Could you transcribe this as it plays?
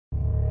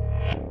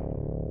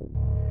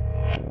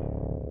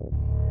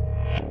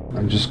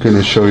I'm just going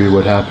to show you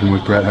what happened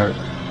with Bret Hart.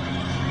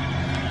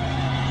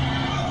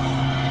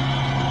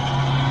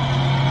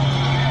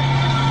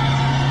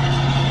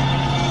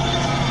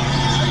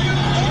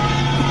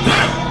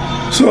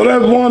 So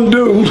that one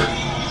dude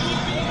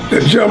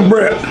that jumped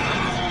Bret.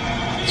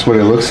 That's what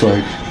it looks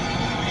like.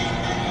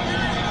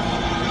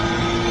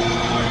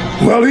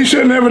 Well, he should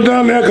have never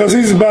done that because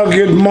he's about to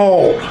get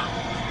mauled.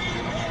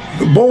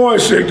 The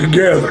boys stick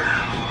together.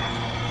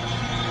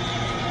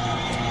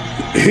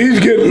 He's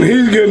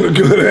getting a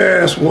good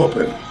ass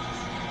whooping.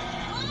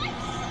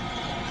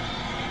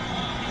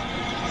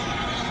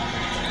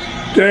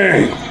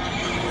 Dang.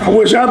 I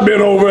wish I'd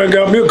been over and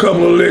got me a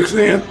couple of licks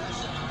in.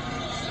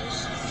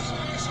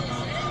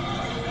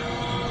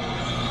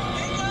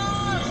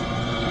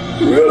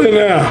 Really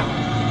now.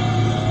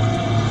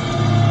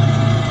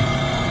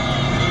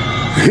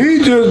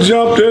 He just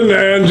jumped in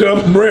there and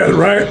jumped Bret,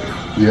 right?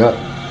 Yeah.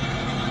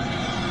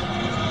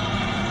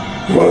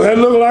 Well, that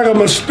looked like a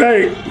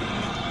mistake.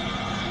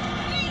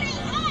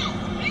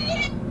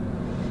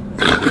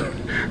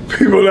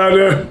 People out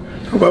there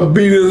about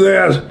beat his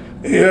ass.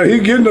 Yeah, he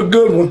getting a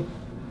good one.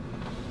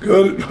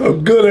 A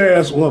good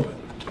ass whooping.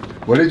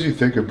 What did you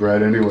think of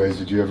Bret anyways?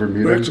 Did you ever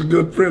meet him? Bret's a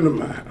good friend of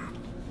mine.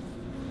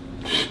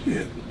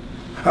 Shit.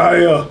 I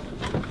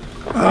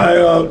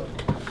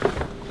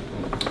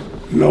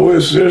know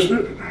his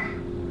sister.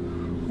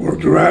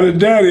 Worked around his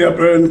daddy up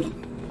there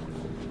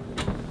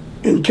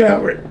in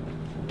Calgary.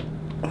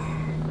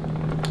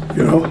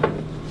 You know?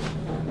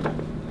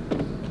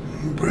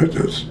 Bret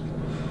just,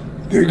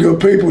 they're good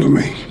people to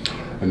me.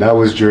 And that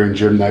was during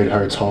Jim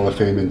Neidhart's Hall of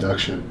Fame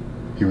induction.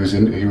 He was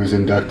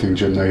inducting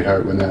Jim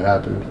Neidhart when that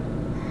happened.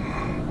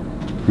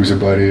 Who's a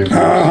buddy of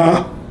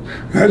yours.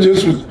 That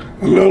just was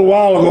a little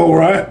while ago,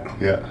 right?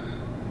 Yeah.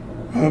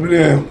 Up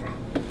there.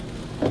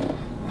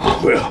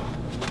 Well,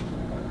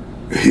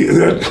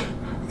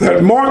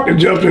 that Mark that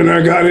jumped in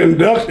there got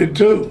inducted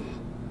too.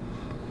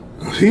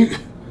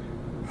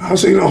 I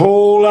seen a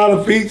whole lot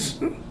of feet,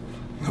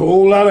 a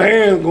whole lot of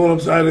hands going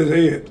upside his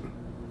head.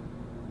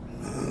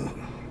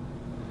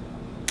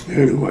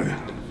 Anyway,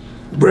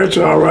 Bret's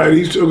all right.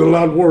 He took a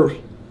lot worse,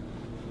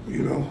 you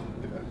know.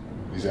 Yeah.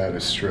 He's had a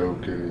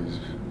stroke and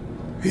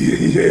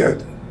he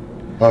had.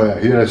 Oh yeah,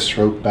 he had a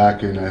stroke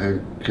back in I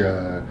think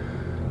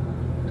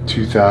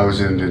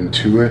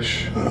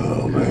 2002-ish.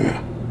 Oh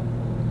man.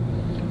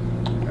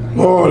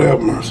 Lord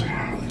have mercy.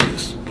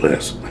 Just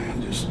bless,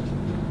 man. Just,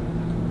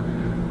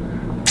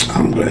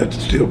 I'm glad to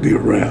still be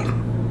around.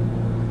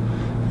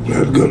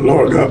 Glad the good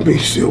Lord got me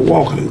still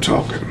walking and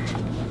talking.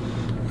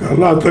 Got a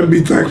lot to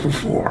be thankful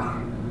for,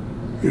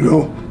 you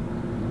know.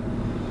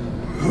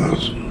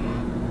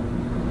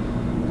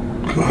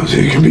 Because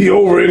it can be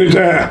over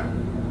anytime,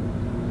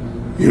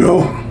 you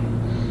know.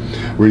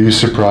 Were you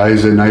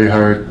surprised that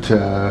Neidhart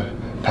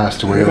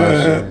passed away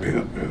last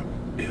year?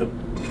 Yep.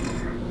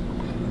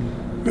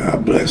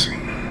 God bless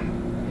him.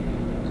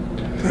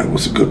 That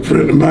was a good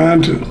friend of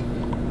mine too.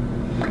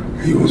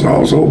 He was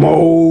also my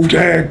old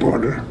tag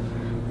partner,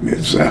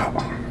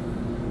 Mid-South.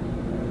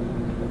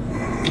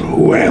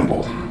 Old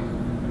Anvil.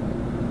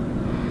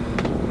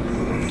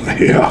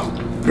 Yeah,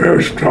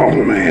 very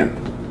strong man.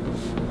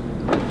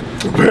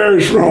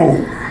 Very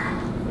strong.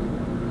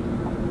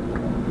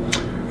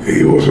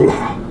 He was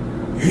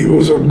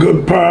a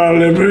good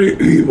powerlifter.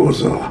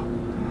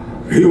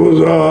 He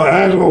was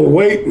actual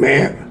weight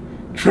man.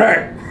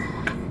 Track.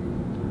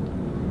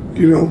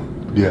 You know.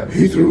 Yeah.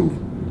 He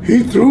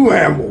threw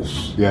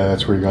anvils. Yeah,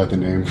 that's where he got the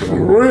name from. For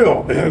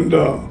real. And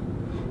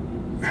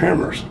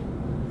hammers.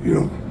 You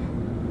know.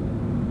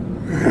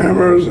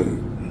 Hammers and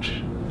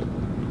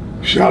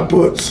shot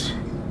puts.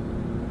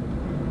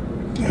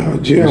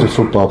 Jim. He was a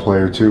football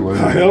player too,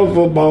 wasn't he? A hell of a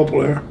football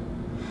player.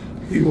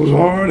 He was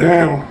hard to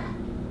handle.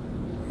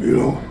 You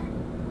know.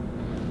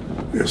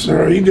 Yes,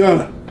 sir. He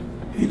done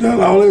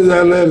all his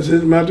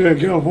athleticism out there in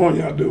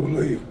California, I do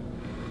believe.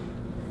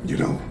 You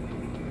know.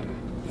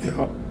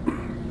 Yeah.